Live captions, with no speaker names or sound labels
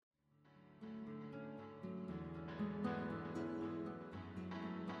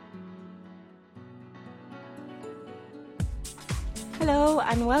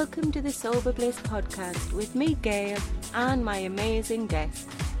and welcome to the Sober Bliss podcast with me, Gail, and my amazing guests.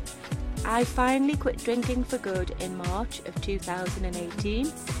 I finally quit drinking for good in March of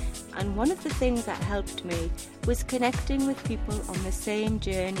 2018, and one of the things that helped me was connecting with people on the same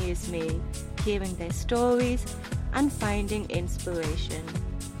journey as me, hearing their stories and finding inspiration.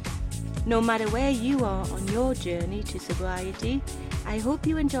 No matter where you are on your journey to sobriety, I hope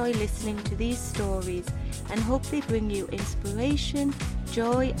you enjoy listening to these stories and hope they bring you inspiration,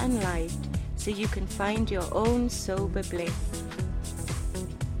 joy and light so you can find your own sober bliss.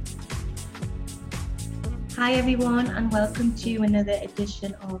 Hi everyone, and welcome to another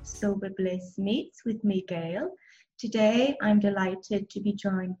edition of Sober Bliss Meets with me, Gail. Today I'm delighted to be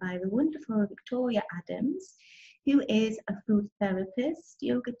joined by the wonderful Victoria Adams, who is a food therapist,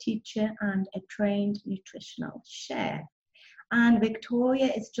 yoga teacher and a trained nutritional chef. And Victoria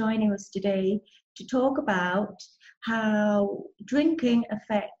is joining us today to talk about how drinking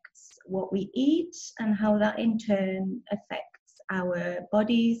affects what we eat and how that in turn affects our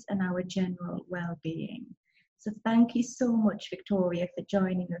bodies and our general well-being. So thank you so much, Victoria, for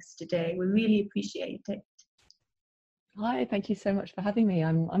joining us today. We really appreciate it. Hi, thank you so much for having me.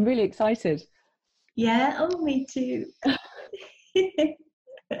 I'm really excited. Yeah, oh, me too.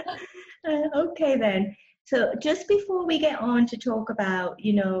 Okay then. So just before we get on to talk about,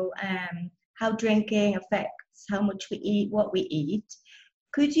 how drinking affects how much we eat, what we eat,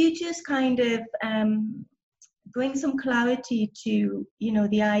 could you just kind of bring some clarity to,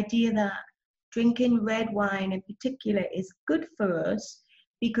 the idea that drinking red wine in particular is good for us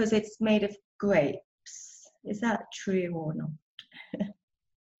because it's made of grapes? Is that true or not?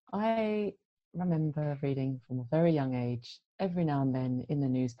 I remember reading from a very young age, every now and then in the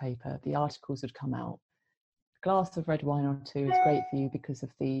newspaper, the articles would come out. A glass of red wine or two is great for you because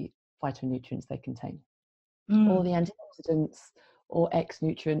of the phytonutrients they contain, or the antioxidants, or X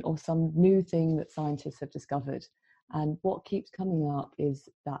nutrient, or some new thing that scientists have discovered. And what keeps coming up is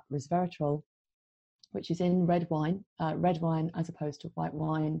that resveratrol, which is in red wine as opposed to white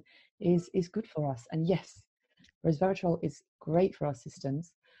wine, is good for us. And yes, resveratrol is great for our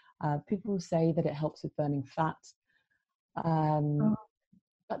systems. People say that it helps with burning fat.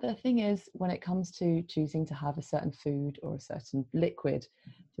 But the thing is, when it comes to choosing to have a certain food or a certain liquid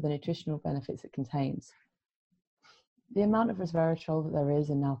for the nutritional benefits it contains, the amount of resveratrol that there is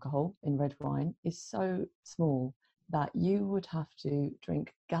in alcohol, in red wine, is so small that you would have to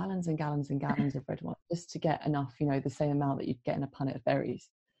drink gallons and gallons and gallons of red wine just to get enough, the same amount that you'd get in a punnet of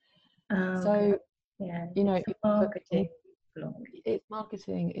berries. So, yeah, it's marketing.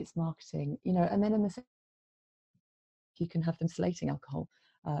 It's marketing, and then in the same, you can have them slating alcohol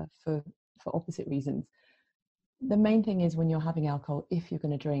for opposite reasons. The main thing is when you're having alcohol, if you're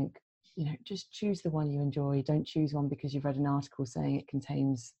going to drink, just choose the one you enjoy. Don't choose one because you've read an article saying it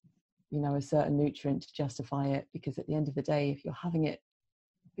contains, a certain nutrient to justify it, because at the end of the day, if you're having it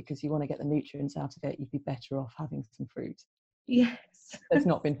because you want to get the nutrients out of it, you'd be better off having some fruit. Yes. That's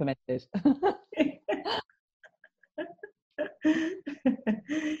not been fermented.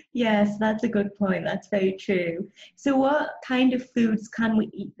 Yes, that's a good point. That's very true. So what kind of foods can we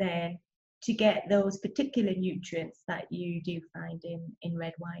eat then to get those particular nutrients that you do find in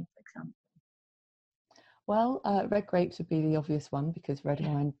red wine, for example? Well, red grapes would be the obvious one because red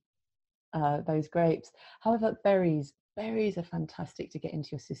wine, those grapes. However, berries are fantastic to get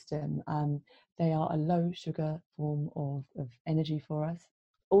into your system. They are a low sugar form of energy for us.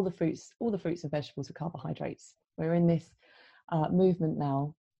 All the fruits and vegetables are carbohydrates. We're in this movement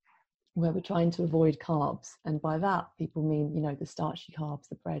now where we're trying to avoid carbs, and by that people mean the starchy carbs,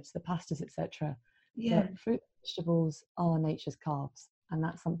 the breads, the pastas, etc. Yeah. But fruit and vegetables are nature's carbs, and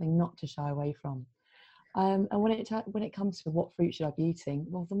that's something not to shy away from. And when it comes to what fruit should I be eating,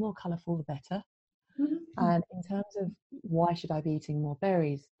 well, the more colourful the better. And in terms of why should I be eating more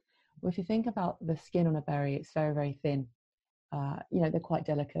berries, well, if you think about the skin on a berry, it's very, very thin. They're quite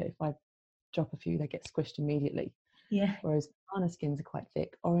delicate. If I drop a few, they get squished immediately. Yeah. Whereas banana skins are quite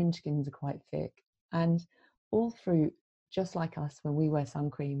thick, orange skins are quite thick. And all fruit, just like us when we wear sun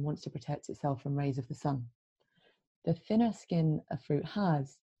cream, wants to protect itself from rays of the sun. The thinner skin a fruit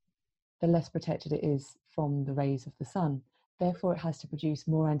has, the less protected it is from the rays of the sun. Therefore, it has to produce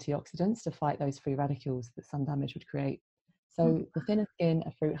more antioxidants to fight those free radicals that sun damage would create. So the thinner skin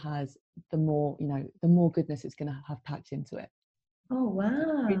a fruit has, the more goodness it's going to have packed into it. Oh,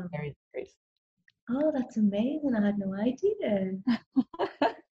 wow. Very, very. Oh, that's amazing. I had no idea.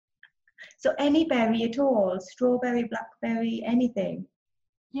 So any berry at all, strawberry, blackberry, anything?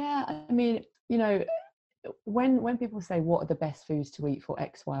 Yeah, I mean, when people say what are the best foods to eat for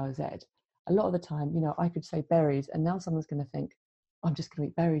X, Y, or Z, a lot of the time, I could say berries, and now someone's going to think, I'm just going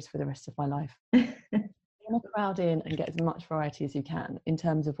to eat berries for the rest of my life. You want to crowd in and get as much variety as you can in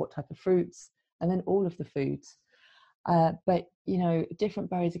terms of what type of fruits, and then all of the foods. But you know, different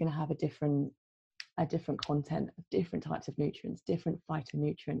berries are going to have a different content of different types of nutrients, different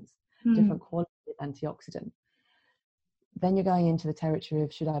phytonutrients, different quality of antioxidant. Then you're going into the territory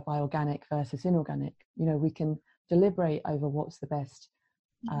of, should I buy organic versus inorganic? You know, we can deliberate over what's the best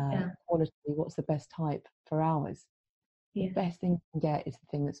quality, what's the best type for ours. The best thing you can get is the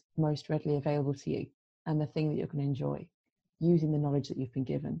thing that's most readily available to you, and the thing that you're going to enjoy, using the knowledge that you've been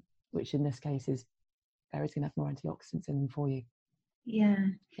given, which in this case is berries going to have more antioxidants in them for you. Yeah.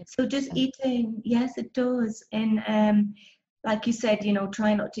 So just eating, yes, it does. And like you said, you know,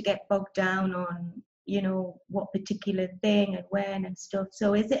 try not to get bogged down on, you know, what particular thing and when and stuff.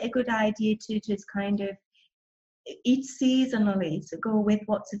 So is it a good idea to just kind of eat seasonally, so go with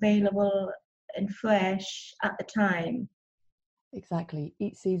what's available and fresh at the time? Exactly.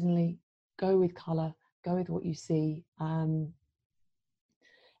 Eat seasonally, go with colour, go with what you see.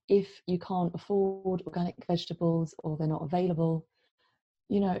 If you can't afford organic vegetables or they're not available,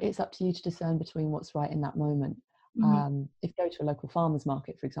 you know, it's up to you to discern between what's right in that moment. If you go to a local farmer's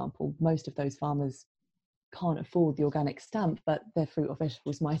market, for example, most of those farmers can't afford the organic stamp, but their fruit or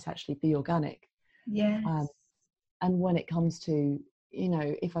vegetables might actually be organic. Yes. And when it comes to, you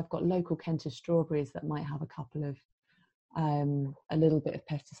know, if I've got local Kentish strawberries that might have a couple of, a little bit of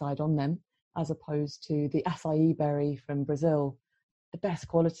pesticide on them, as opposed to the acai berry from Brazil, the best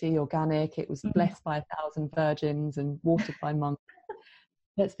quality, organic, it was blessed by 1,000 virgins and watered by monks,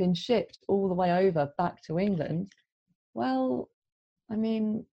 that's been shipped all the way over back to England. Well, I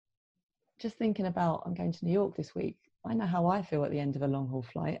mean, just thinking about, I'm going to New York this week, I know how I feel at the end of a long haul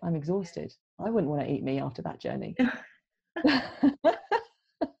flight. I'm exhausted. I wouldn't want to eat me after that journey.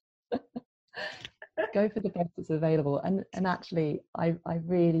 Go for the best that's available. And actually, I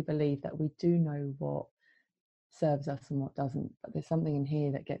really believe that we do know what serves us and what doesn't, but there's something in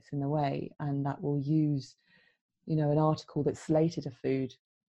here that gets in the way, and that will use, you know, an article that slated a food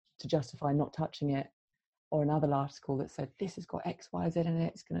to justify not touching it, or another article that said this has got X, Y, Z in it,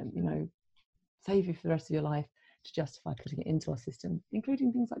 it's going to, you know, save you for the rest of your life, to justify putting it into our system,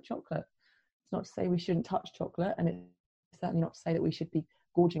 including things like chocolate. It's not to say we shouldn't touch chocolate, and it's certainly not to say that we should be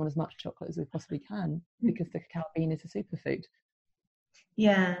gorging on as much chocolate as we possibly can, because the cacao bean is a superfood.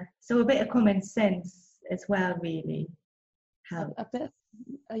 Yeah, so a bit of common sense as well, really. A bit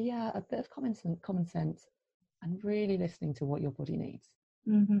of common sense, and really listening to what your body needs.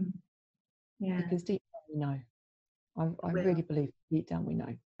 Yeah, because deep down we know. I really believe deep down we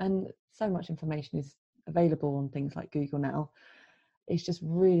know, and so much information is available on things like Google now. It's just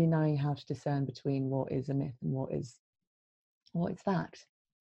really knowing how to discern between what is a myth and what is fact.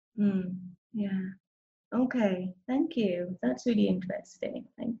 Yeah. Okay, thank you. That's really interesting.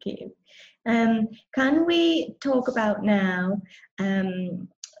 Thank you. Can we talk about now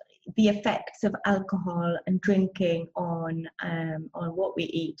the effects of alcohol and drinking on what we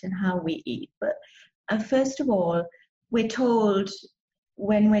eat and how we eat? But first of all, we're told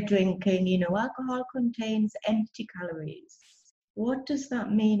when we're drinking, you know, alcohol contains empty calories. What does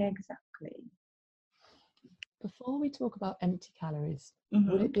that mean exactly? Before we talk about empty calories,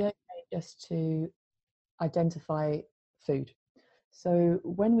 would it be okay just to identify food? So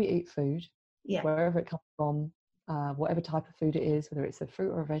when we eat food, wherever it comes from, whatever type of food it is, whether it's a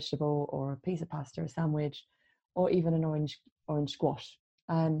fruit or a vegetable or a piece of pasta, a sandwich, or even an orange squash,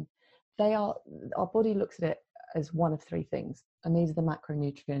 our body looks at it as one of three things, and these are the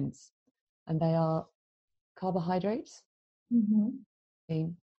macronutrients, and they are carbohydrates,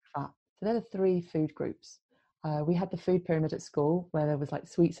 fat. So they're the three food groups. We had the food pyramid at school where there was like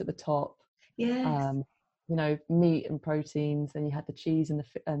sweets at the top, you know, meat and proteins, and you had the cheese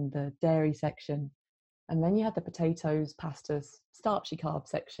and the dairy section, and then you had the potatoes, pastas, starchy carb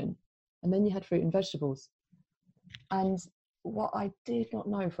section, and then you had fruit and vegetables. And what I did not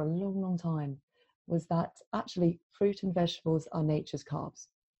know for a long, long time was that actually fruit and vegetables are nature's carbs.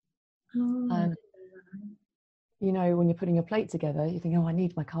 And you know, when you're putting your plate together, you think, oh, I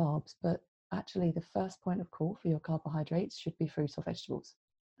need my carbs, but actually the first point of call for your carbohydrates should be fruit or vegetables.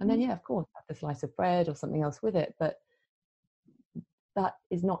 And then, yeah, of course, have the slice of bread or something else with it. But that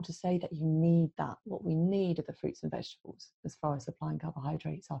is not to say that you need that. What we need are the fruits and vegetables as far as supplying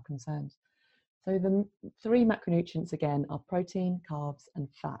carbohydrates are concerned. So the three macronutrients, again, are protein, carbs, and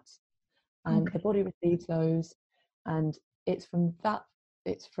fat. And the body receives those. And it's from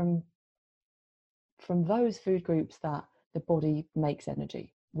those food groups that the body makes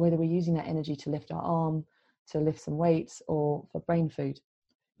energy, whether we're using that energy to lift our arm, to lift some weights, or for brain food.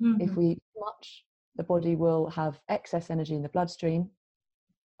 If we eat too much the body will have excess energy in the bloodstream,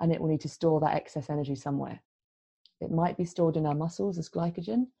 and it will need to store that excess energy somewhere. It might be stored in our muscles as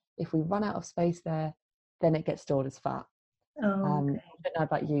glycogen. If we run out of space there, then it gets stored as fat. Oh, I don't know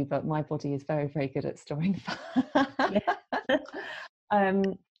about you, but my body is very, very good at storing fat.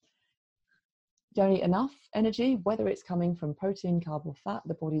 Don't eat enough energy, whether it's coming from protein, carb, or fat,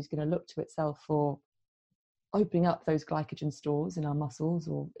 the body's going to look to itself for opening up those glycogen stores in our muscles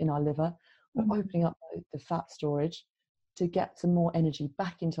or in our liver, or opening up the fat storage to get some more energy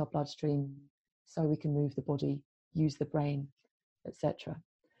back into our bloodstream so we can move the body, use the brain, etc.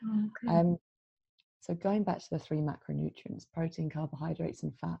 So going back to the 3 macronutrients, protein, carbohydrates,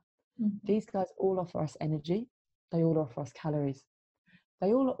 and fat, these guys all offer us energy. They all offer us calories.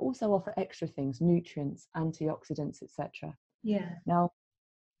 They all also offer extra things, nutrients, antioxidants, etc. Yeah. Now,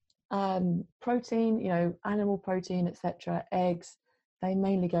 protein, you know, animal protein, etc., eggs, they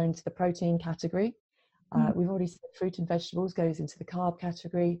mainly go into the protein category. We've already said fruit and vegetables goes into the carb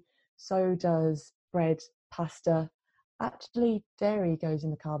category. So does bread, pasta. Actually, dairy goes in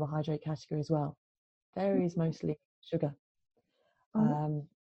the carbohydrate category as well. Dairy is mostly sugar.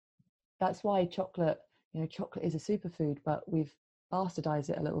 That's why chocolate, you know, chocolate is a superfood, but we've bastardized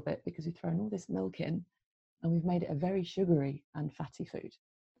it a little bit because we've thrown all this milk in and we've made it a very sugary and fatty food.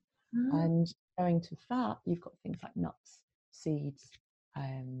 And going to fat, you've got things like nuts, seeds,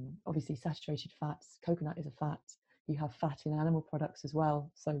 obviously saturated fats. Coconut is a fat. You have fat in animal products as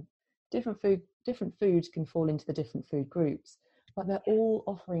well. So different foods can fall into the different food groups, but they're all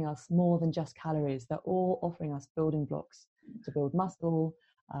offering us more than just calories. They're all offering us building blocks to build muscle,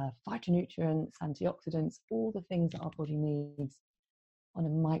 phytonutrients, antioxidants, all the things that our body needs on a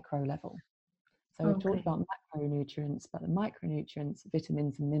micro level. So we've talked about macronutrients, but the micronutrients,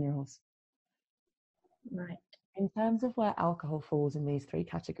 vitamins and minerals. Right. In terms of where alcohol falls in these 3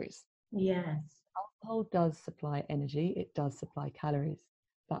 categories. Yes. Alcohol does supply energy, it does supply calories,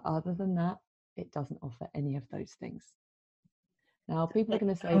 but other than that, it doesn't offer any of those things. Now, people are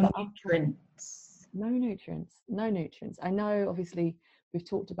going to say that nutrients. No nutrients. I know, obviously, we've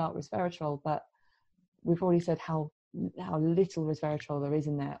talked about resveratrol, but we've already said how little resveratrol there is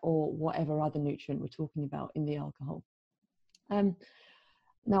in there, or whatever other nutrient we're talking about in the alcohol.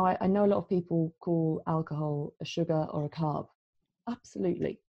 Now, I know a lot of people call alcohol a sugar or a carb.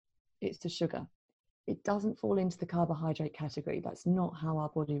 Absolutely, it's a sugar. It doesn't fall into the carbohydrate category. That's not how our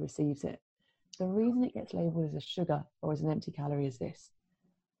body receives it. The reason it gets labelled as a sugar or as an empty calorie is this.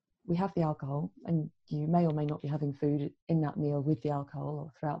 We have the alcohol, and you may or may not be having food in that meal with the alcohol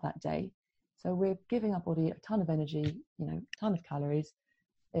or throughout that day. So we're giving our body a ton of energy, you know, a ton of calories.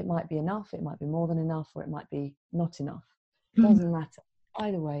 It might be enough, it might be more than enough, or it might be not enough. It doesn't matter.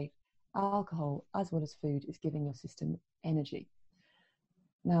 Either way, alcohol, as well as food, is giving your system energy.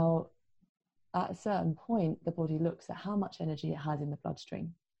 Now, at a certain point, the body looks at how much energy it has in the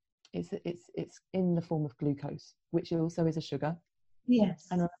bloodstream. It's in the form of glucose, which also is a sugar. Yes.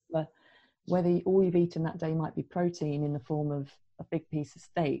 And remember, whether all you've eaten that day might be protein in the form of a big piece of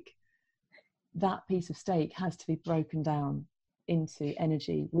steak, that piece of steak has to be broken down into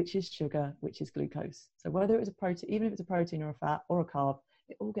energy, which is sugar, which is glucose. So whether it was a protein, even if it's a protein or a fat or a carb,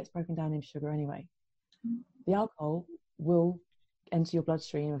 it all gets broken down into sugar anyway. The alcohol will enter your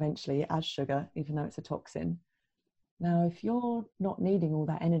bloodstream eventually as sugar, even though it's a toxin. Now, if you're not needing all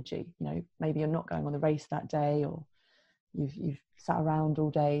that energy, you know, maybe you're not going on the race that day, or you've sat around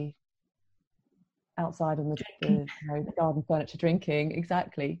all day outside on the garden furniture drinking,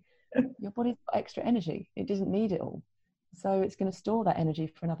 exactly, your body's got extra energy. It doesn't need it all. So it's going to store that energy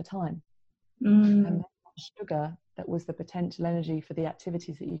for another time. And then sugar that was the potential energy for the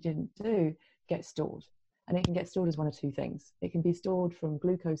activities that you didn't do gets stored. And it can get stored as one of 2 things. It can be stored from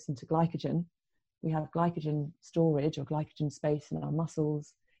glucose into glycogen. We have glycogen storage or glycogen space in our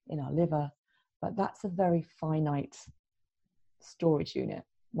muscles, in our liver, but that's a very finite storage unit.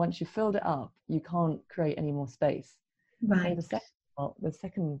 Once you've filled it up, you can't create any more space. Right. So the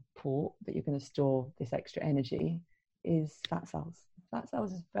second port that you're going to store this extra energy is fat cells. Fat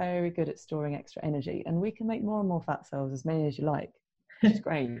cells is very good at storing extra energy, and we can make more and more fat cells, as many as you like, which is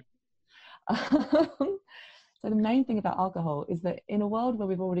great. So the main thing about alcohol is that in a world where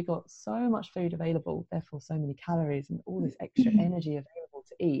we've already got so much food available, therefore so many calories and all this extra energy available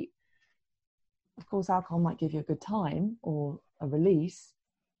to eat, of course alcohol might give you a good time or a release,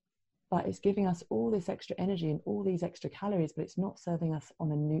 but it's giving us all this extra energy and all these extra calories, but it's not serving us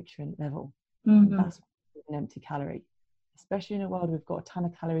on a nutrient level. That's an empty calorie, especially in a world we've got a ton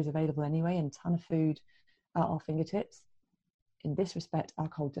of calories available anyway and a ton of food at our fingertips. In this respect,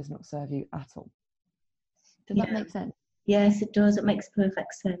 alcohol does not serve you at all. Does that make sense? Yes, it does. It makes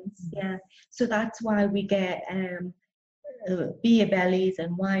perfect sense. Yeah. So that's why we get beer bellies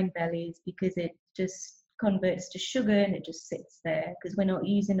and wine bellies, because it just converts to sugar and it just sits there because we're not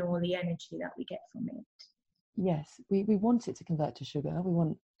using all the energy that we get from it. Yes, we want it to convert to sugar. We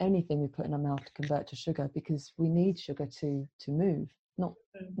want anything we put in our mouth to convert to sugar, because we need sugar to move.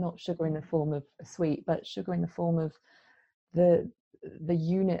 Not sugar in the form of a sweet, but sugar in the form of the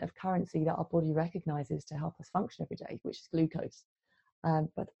unit of currency that our body recognizes to help us function every day, which is glucose.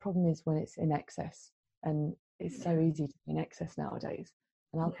 But the problem is when it's in excess, and it's so easy to be in excess nowadays,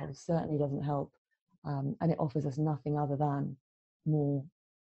 and alcohol certainly doesn't help, and it offers us nothing other than more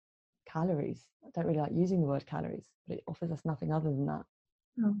calories. I don't really like using the word calories, but it offers us nothing other than that.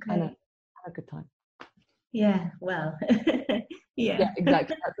 Okay. And a good time. Yeah, well, yeah,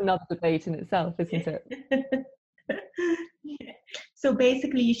 exactly. That's another debate in itself, isn't it? So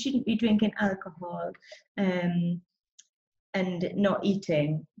basically, you shouldn't be drinking alcohol and not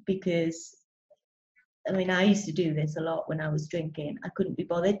eating, because I mean, I used to do this a lot when I was drinking. I couldn't be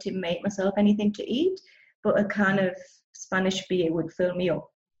bothered to make myself anything to eat, but a can of Spanish beer would fill me up.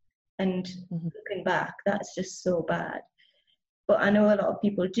 And looking back, that's just so bad. But I know a lot of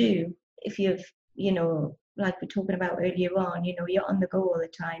people do. If you've, like we're talking about earlier on, you're on the go all the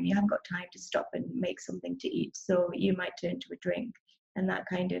time. You haven't got time to stop and make something to eat. So you might turn to a drink, and that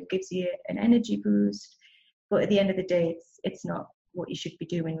kind of gives you an energy boost. But at the end of the day, it's not what you should be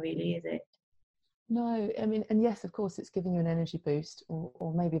doing, really, is it? No, I mean, and yes, of course, it's giving you an energy boost,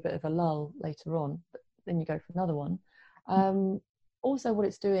 or maybe a bit of a lull later on, but then you go for another one. Also, what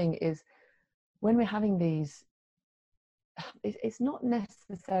it's doing is, when we're having these, it's not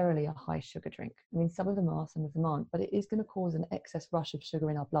necessarily a high sugar drink. I mean, some of them are, some of them aren't, but it is going to cause an excess rush of sugar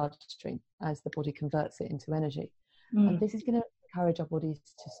in our bloodstream as the body converts it into energy. And this is going to encourage our bodies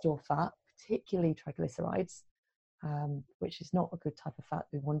to store fat, particularly triglycerides, which is not a good type of fat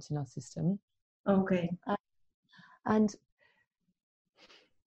we want in our system. Okay. And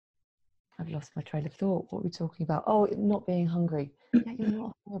I've lost my train of thought. What were we talking about? Oh, not being hungry. Yeah, you're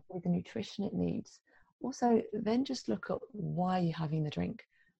not having the nutrition it needs. Also, then just look at why you're having the drink.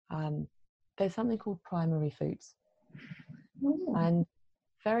 There's something called primary foods. And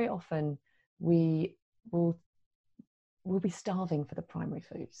very often we will be starving for the primary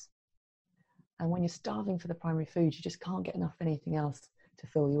foods. And when you're starving for the primary foods, you just can't get enough of anything else to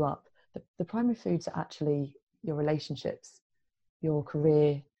fill you up. The primary foods are actually your relationships, your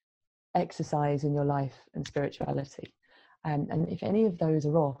career, exercise in your life, and spirituality. And if any of those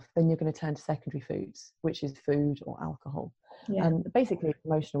are off, then you're going to turn to secondary foods, which is food or alcohol. And basically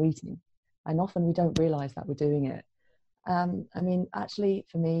emotional eating. And often we don't realize that we're doing it. I mean, actually,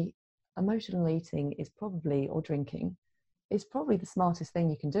 for me, emotional eating is probably, or drinking, is probably the smartest thing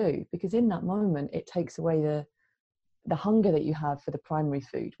you can do, because in that moment, it takes away the hunger that you have for the primary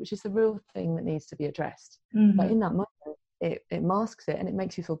food, which is the real thing that needs to be addressed. But in that moment, it masks it and it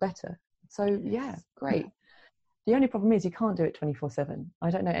makes you feel better. So yeah, great. The only problem is you can't do it 24/7. I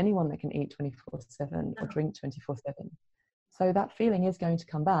don't know anyone that can eat 24/7 or drink 24/7. So that feeling is going to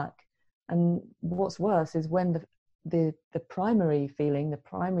come back. And what's worse is when the primary feeling, the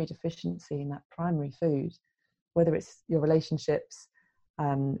primary deficiency in that primary food, whether it's your relationships,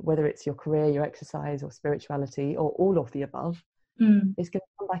 whether it's your career, your exercise, or spirituality, or all of the above, is going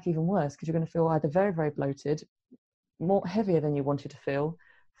to come back even worse, because you're going to feel either very, very bloated, more heavier than you wanted to feel,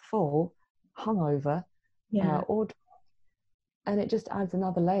 full, hungover, and it just adds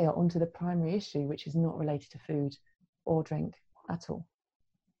another layer onto the primary issue, which is not related to food or drink at all.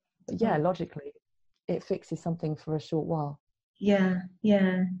 But yeah, logically, it fixes something for a short while. Yeah.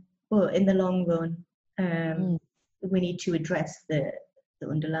 Well, in the long run, we need to address the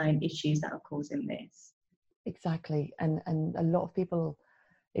underlying issues that are causing this. Exactly. And a lot of people,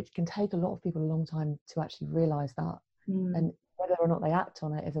 it can take a lot of people a long time to actually realize that. And whether or not they act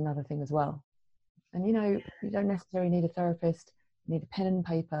on it is another thing as well. And you don't necessarily need a therapist. You need a pen and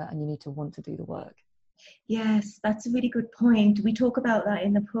paper, and you need to want to do the work. Yes, that's a really good point. We talk about that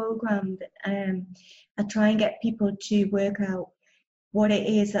in the program. I try and get people to work out what it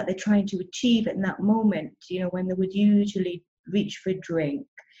is that they're trying to achieve in that moment, when they would usually reach for a drink.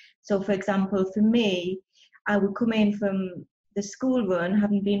 So for example, for me, I would come in from the school run,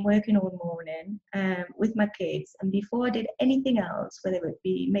 having been working all morning with my kids, and before I did anything else, whether it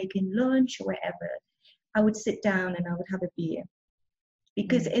be making lunch or whatever, I would sit down and I would have a beer.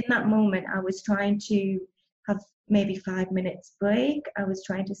 Because in that moment, I was trying to have maybe 5 minutes break. I was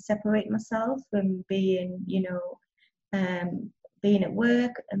trying to separate myself from being, being at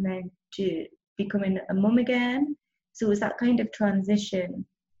work and then to becoming a mum again. So it was that kind of transition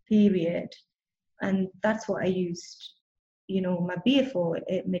period. And that's what I used my beer for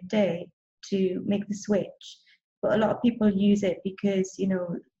at midday to make the switch. But a lot of people use it because,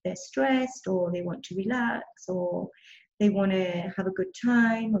 they're stressed, or they want to relax, or they want to have a good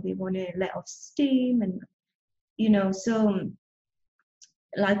time, or they want to let off steam. And, so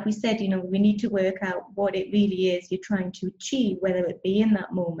like we said, we need to work out what it really is you're trying to achieve, whether it be in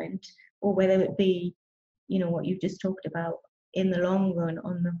that moment or whether it be, what you've just talked about in the long run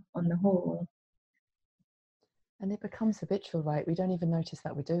on the whole. And it becomes habitual, right? We don't even notice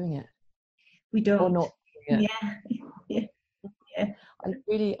that we're doing it. We don't. Or not doing it. Yeah.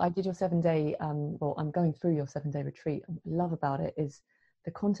 I did your 7-day, I'm going through your 7-day retreat. What I love about it is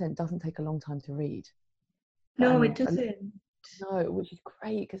the content doesn't take a long time to read. No, it doesn't. No, which is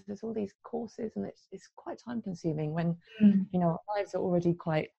great, because there's all these courses and it's quite time consuming when, our lives are already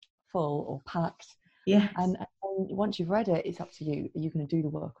quite full or packed. Yeah. And once you've read it, it's up to you. Are you going to do the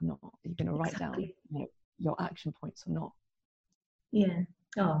work or not? Are you going to write down your action points or not? Yeah.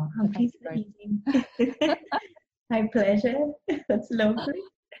 Oh, I'm pleased for you. My pleasure. That's lovely.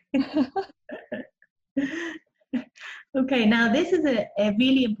 Okay, now this is a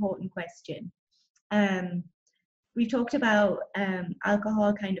really important question. We talked about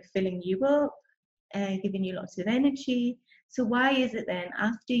alcohol kind of filling you up, giving you lots of energy. So why is it then,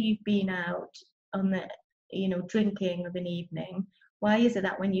 after you've been out on the, drinking of an evening, why is it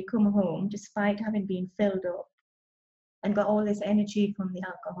that when you come home, despite having been filled up and got all this energy from the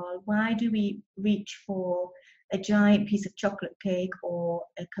alcohol, why do we reach for a giant piece of chocolate cake or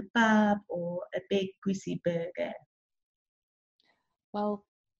a kebab or a big greasy burger? Well,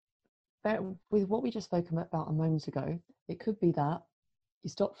 with what we just spoke about a moment ago, it could be that you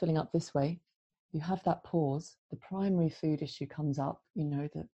stop filling up this way, you have that pause, the primary food issue comes up,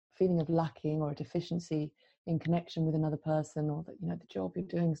 the feeling of lacking or a deficiency in connection with another person, or that, the job you're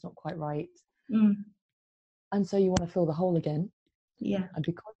doing is not quite right. And so you want to fill the hole again. Yeah. And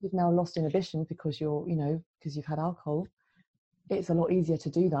because you've now lost inhibition, because because you've had alcohol, it's a lot easier to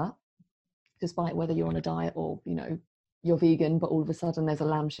do that, despite whether you're on a diet or, you're vegan, but all of a sudden there's a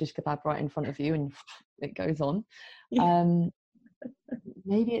lamb shish kebab right in front of you and it goes on. Yeah.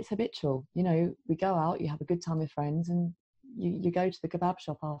 Maybe it's habitual. We go out, you have a good time with friends, and you go to the kebab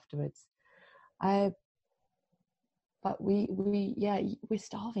shop afterwards. But we're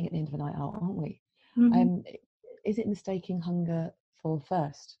starving at the end of the night out, aren't we? Is it mistaking hunger for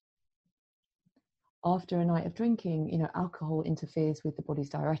thirst? After a night of drinking, alcohol interferes with the body's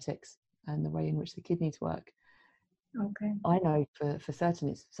diuretics and the way in which the kidneys work. Okay. I know for certain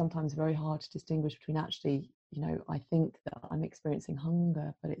it's sometimes very hard to distinguish between actually, I think that I'm experiencing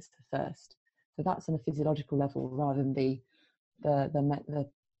hunger, but it's the thirst. So that's on a physiological level rather than the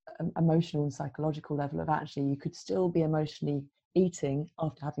emotional and psychological level of actually you could still be emotionally eating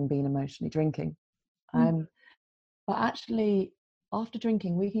after having been emotionally drinking. But actually, after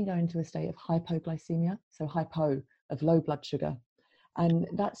drinking, we can go into a state of hypoglycemia, so hypo, of low blood sugar. And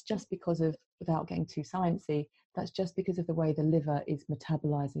that's just because of, without getting too sciencey, that's just because of the way the liver is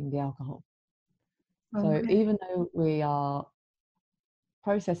metabolizing the alcohol. Okay. So even though we are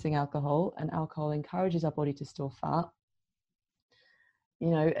processing alcohol, and alcohol encourages our body to store fat,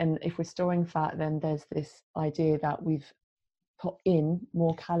 and if we're storing fat, then there's this idea that we've put in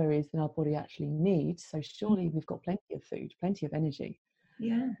more calories than our body actually needs. So surely we've got plenty of food, plenty of energy.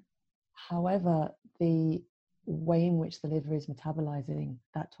 Yeah. However, the way in which the liver is metabolizing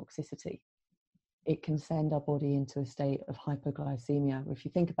that toxicity, it can send our body into a state of hypoglycemia. If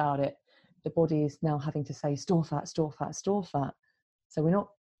you think about it, the body is now having to say, store fat, store fat, store fat. So we're not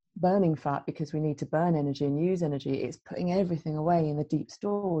burning fat because we need to burn energy and use energy. It's putting everything away in the deep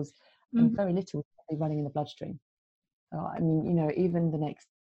stores, and very little is running in the bloodstream. Even the next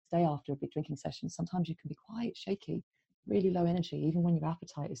day after a big drinking session, sometimes you can be quite shaky, really low energy, even when your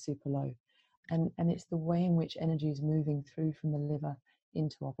appetite is super low. And it's the way in which energy is moving through from the liver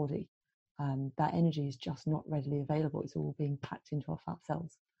into our body. That energy is just not readily available. It's all being packed into our fat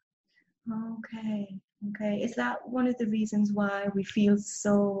cells. Okay. Is that one of the reasons why we feel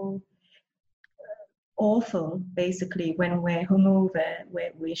so awful, basically, when we're hungover,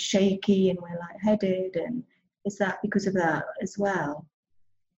 we're shaky and we're lightheaded? And is that because of that as well?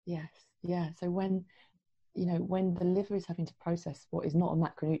 Yes. Yeah. So when the liver is having to process what is not a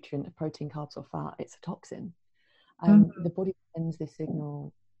macronutrient, a protein, carbs or fat, it's a toxin. The body sends this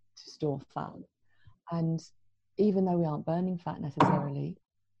signal to store fat. And even though we aren't burning fat necessarily,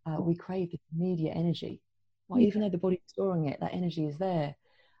 we crave this immediate energy. Even though the body's storing it, that energy is there.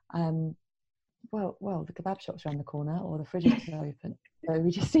 The kebab shop's around the corner, or the fridge is open. So we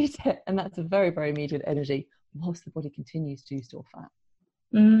just eat it, and that's a very, very immediate energy whilst the body continues to store fat.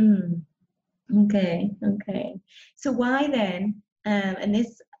 Okay, okay. So why then, and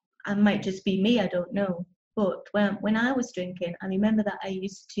this might just be me, I don't know, but when I was drinking, I remember that I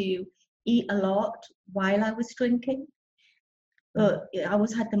used to eat a lot while I was drinking. But I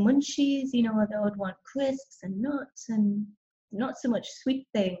always had the munchies, I would want crisps and nuts and not so much sweet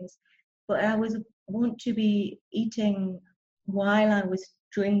things. But I was want to be eating while I was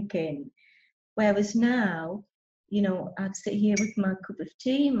drinking. Whereas now, I'd sit here with my cup of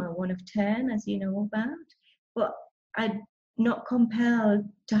tea, my 1 of 10, as you know about, but I'm not compelled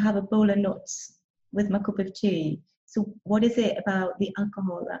to have a bowl of nuts with my cup of tea. So what is it about the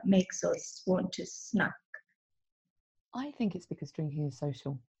alcohol that makes us want to snack? I think it's because drinking is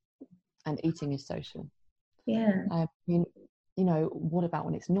social and eating is social. Yeah. I mean, what about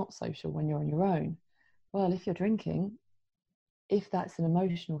when it's not social, when you're on your own? Well, if you're drinking, if that's an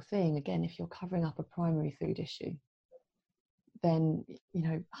emotional thing, again, if you're covering up a primary food issue, then,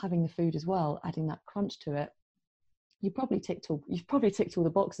 having the food as well, adding that crunch to it, you've probably ticked all the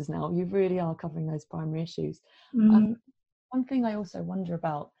boxes now. You really are covering those primary issues. Mm. One thing I also wonder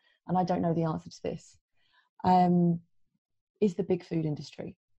about, and I don't know the answer to this, is the big food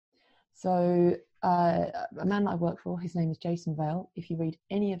industry. So a man that I work for, his name is Jason Vale. If you read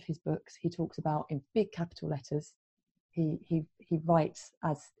any of his books, he talks about, in big capital letters, he writes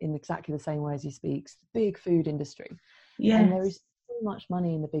as in exactly the same way as he speaks, the big food industry. Yes. And there is so much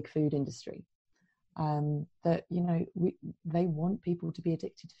money in the big food industry that, they want people to be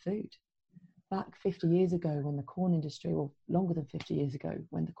addicted to food. Back 50 years ago when the corn industry, or longer than 50 years ago,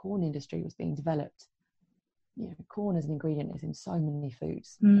 when the corn industry was being developed, corn as an ingredient is in so many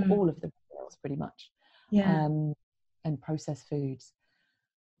foods, all of the cereals pretty much, and processed foods.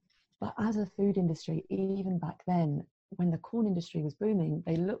 But as a food industry, even back then, when the corn industry was booming,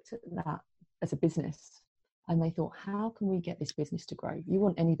 they looked at that as a business and they thought, how can we get this business to grow? You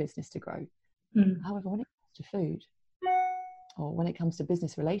want any business to grow. However, when it comes to food, or when it comes to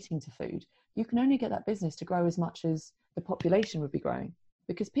business relating to food, you can only get that business to grow as much as the population would be growing,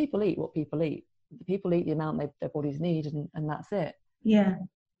 because people eat what people eat. People eat the amount their bodies need, and that's it. Yeah.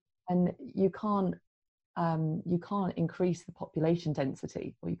 And you can't increase the population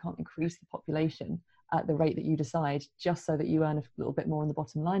density, or you can't increase the population at the rate that you decide just so that you earn a little bit more on the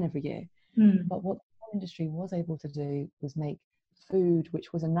bottom line every year. But what the industry was able to do was make food,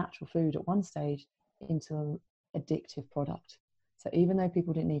 which was a natural food at one stage, into an addictive product. So even though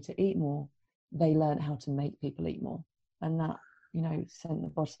people didn't need to eat more, they learned how to make people eat more, and that sent the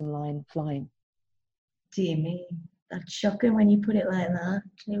bottom line flying. Dear me, that's shocking when you put it like that.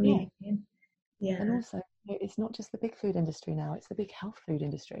 Yeah. And also, it's not just the big food industry now, it's the big health food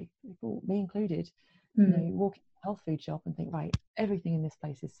industry. People, me included, you walk in a health food shop and think, right, everything in this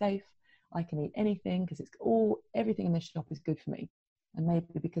place is safe. I can eat anything because everything in this shop is good for me. And maybe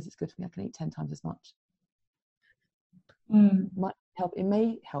because it's good for me, I can eat 10 times as much. It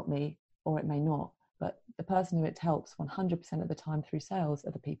may help me or it may not, but the person who it helps 100% of the time through sales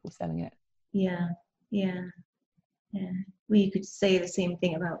are the people selling it. Yeah. Well, you could say the same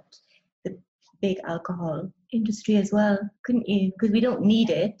thing about the big alcohol industry as well, couldn't you? Because we don't need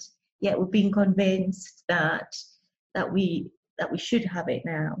it, yet we're being convinced that we should have it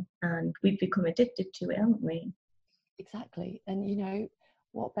now, and we've become addicted to it, haven't we? Exactly. And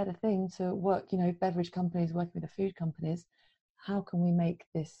what better thing to work, beverage companies working with the food companies, how can we make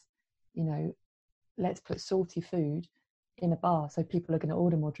this, let's put salty food in a bar so people are going to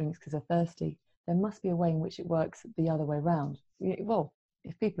order more drinks because they're thirsty. There must be a way in which it works the other way around. Well,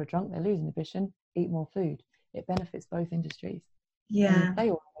 if people are drunk, they're losing ambition, eat more food. It benefits both industries. Yeah. And they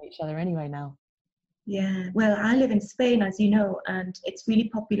all know each other anyway now. Yeah. Well, I live in Spain, as you know, and it's really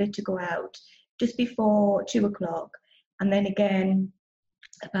popular to go out just before 2:00, and then again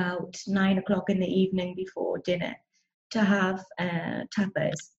about 9:00 in the evening before dinner to have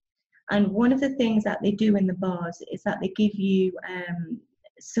tapas. And one of the things that they do in the bars is that they give you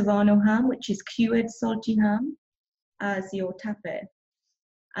serrano ham, which is cured salty ham, as your tapa.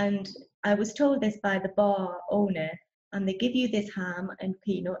 And I was told this by the bar owner, and they give you this ham and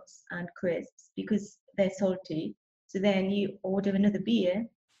peanuts and crisps because they're salty. So then you order another beer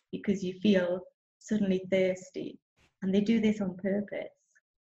because you feel suddenly thirsty. And they do this on purpose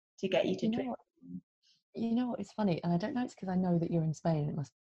to get you to drink. It's funny, and I don't know, it's because I know that you're in Spain, it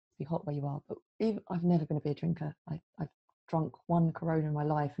must be hot where you are, but I've never been a beer drinker. I've drunk one Corona in my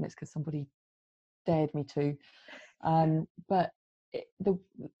life, and it's because somebody dared me to. But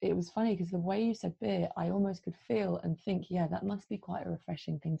it was funny because the way you said beer, I almost could feel and think, yeah, that must be quite a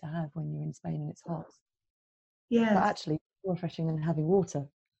refreshing thing to have when you're in Spain and it's hot. Yes. But actually, more refreshing than having water.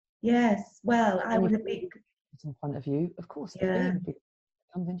 Yes. Well, I was a big in front of you, of course. Yeah.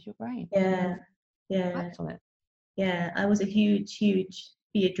 comes into your brain. Yeah, yeah. Act on it. Yeah, I was a huge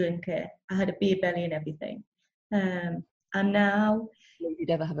beer drinker. I had a beer belly and everything. And now... You'd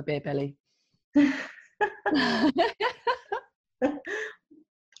ever have a beer belly.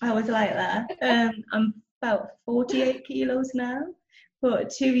 I was like that. I'm about 48 kilos now,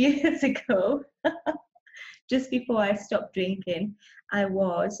 but 2 years ago, just before I stopped drinking, I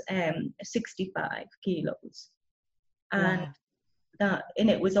was 65 kilos. And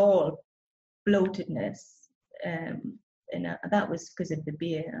it was all bloatedness. And that was because of the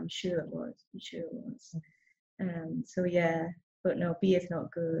beer. I'm sure it was. So yeah, but no, beer's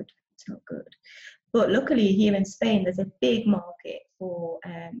not good. It's not good. But luckily here in Spain, there's a big market for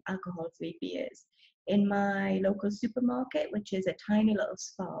alcohol-free beers. In my local supermarket, which is a tiny little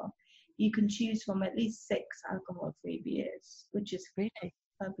Spar, you can choose from at least 6 alcohol-free beers, which is really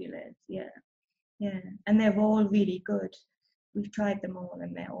fabulous. Yeah. And they're all really good. We've tried them all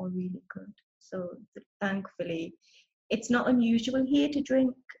and they're all really good. So thankfully, it's not unusual here to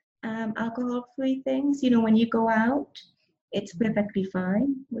drink alcohol-free things. You know, when you go out, it's perfectly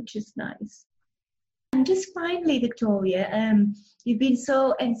fine, which is nice. And just finally, Victoria, you've been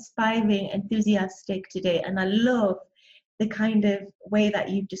so inspiring, enthusiastic today, and I love the kind of way that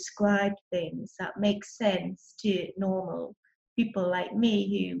you've described things that makes sense to normal people like me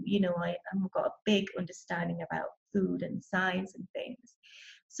who, you know, I've got a big understanding about food and science and things.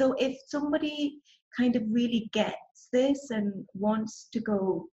 So if somebody kind of really gets this and wants to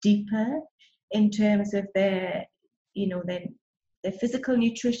go deeper in terms of their, you know, their physical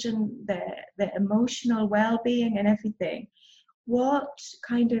nutrition, their emotional well-being and everything, what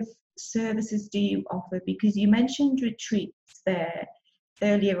kind of services do you offer? Because you mentioned retreats there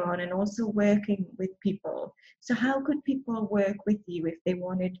earlier on and also working with people. So how could people work with you if they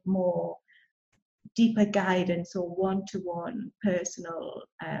wanted more deeper guidance or one-to-one personal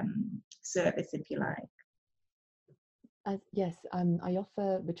service, if you like? Yes, I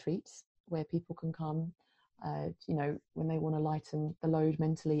offer retreats where people can come, you know, when they want to lighten the load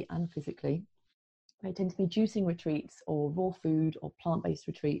mentally and physically. They tend to be juicing retreats or raw food or plant-based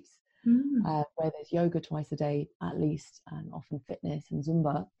retreats where there's yoga twice a day at least, and often fitness and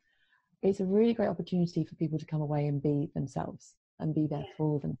Zumba. It's a really great opportunity for people to come away and be themselves and be there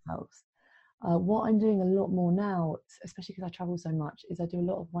for themselves. What I'm doing a lot more now, especially because I travel so much, is I do a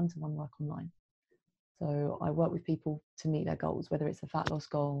lot of one-to-one work online. So I work with people to meet their goals, whether it's a fat loss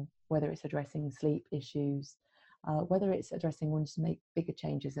goal, whether it's addressing sleep issues, whether it's addressing wanting to make bigger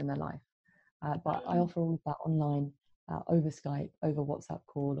changes in their life. But I offer all of that online, over Skype, over WhatsApp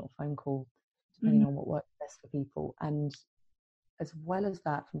call or phone call, depending on what works best for people. And as well as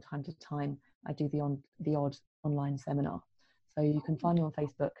that, from time to time, I do the odd online seminar. So you can find me on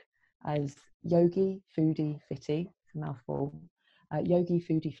Facebook as Yogi Foodie Fitty, it's a mouthful, Yogi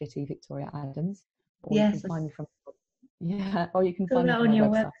Foodie Fitty Victoria Adams. Or yes, you can find me from or you can find me on your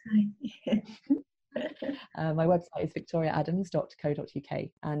website. My website is victoriaadams.co.uk,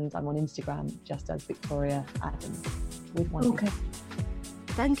 and I'm on Instagram just as Victoria Adams with one. Okay.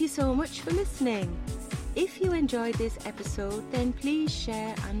 Thank you so much for listening. If you enjoyed this episode, then please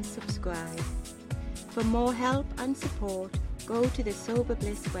share and subscribe. For more help and support, go to the Sober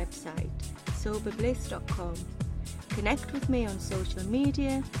Bliss website, soberbliss.com. Connect with me on social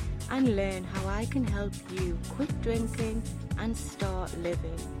media and learn how I can help you quit drinking and start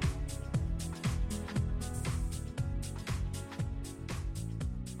living.